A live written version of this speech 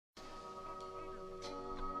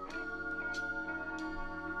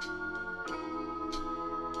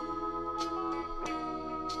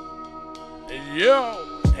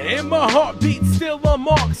Yo, and my heartbeat still on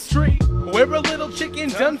Mark Street, where a little chicken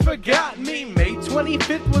done forgot me. May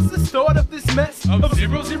 25th was the start of this mess of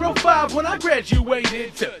 005 when I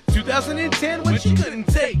graduated to 2010 when she couldn't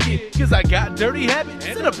take it, cause I got dirty habits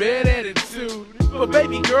and a bad attitude. But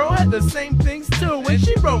baby girl had the same things too, and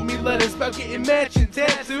she wrote me letters about getting matching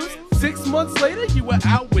tattoos. 6 months later you were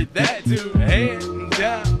out with that dude. And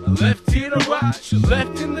down, left here to right,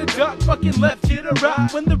 left in the dark, fucking left here to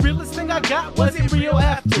right, when the realest thing I got wasn't real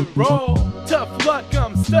after all. Tough luck,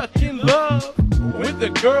 I'm stuck in love with a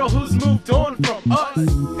girl who's moved on from us.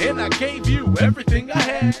 And I gave you everything I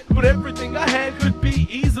had, but everything I had could be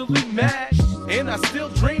easily matched. And I still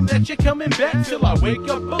dream that you're coming back till I wake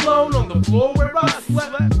up alone on the floor where I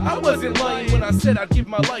slept. I wasn't lying when I said I'd give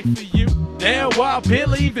my life for you. Now I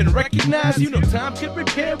barely even recognize you. No time could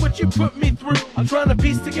repair what you put me through. I'm trying to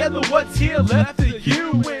piece together what's here left of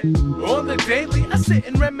you. And on the daily I sit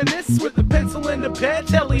and reminisce with a pencil and a pad,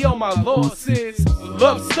 tally all my losses.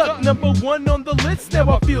 Love stuck #1 on the list. Now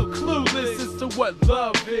I feel clueless as to what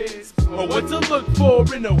love is, or what to look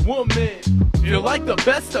for in a woman. Feel like the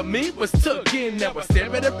best of me was took in. Now I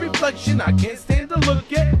stare at a reflection I can't stand to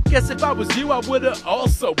look at. Guess if I was you I would've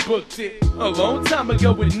also booked it a long time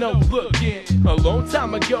ago with no looking. A long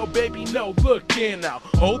time ago, baby, no looking. I'll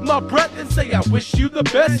hold my breath and say I wish you the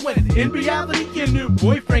best, when in reality your new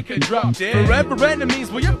boyfriend could drop dead. Forever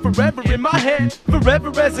enemies, well you're forever in my head.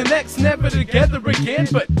 Forever as an ex, never together again.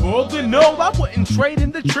 But all in all, I wouldn't trade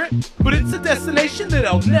in the trip, but it's a destination that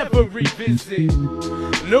I'll never revisit,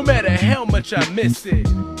 no matter how much I miss it.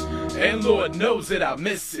 And Lord knows that I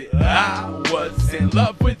miss it. I was in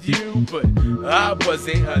love with you, but I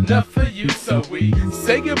wasn't enough for you. So we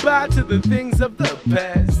say goodbye to the things of the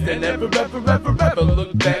past, and never ever ever ever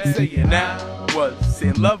look back, saying I was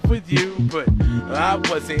in love with you, but I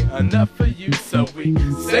wasn't enough for you. So we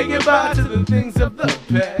say goodbye to the things of the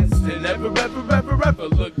past, and never ever ever ever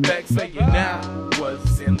look back, saying I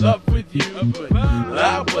was in love with you, but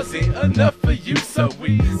I wasn't enough for you. So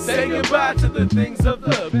we say goodbye to the things of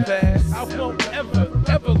the past. I won't ever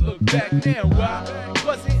ever look back. Now I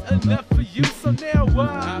wasn't enough for you, so now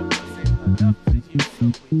I wasn't enough for you.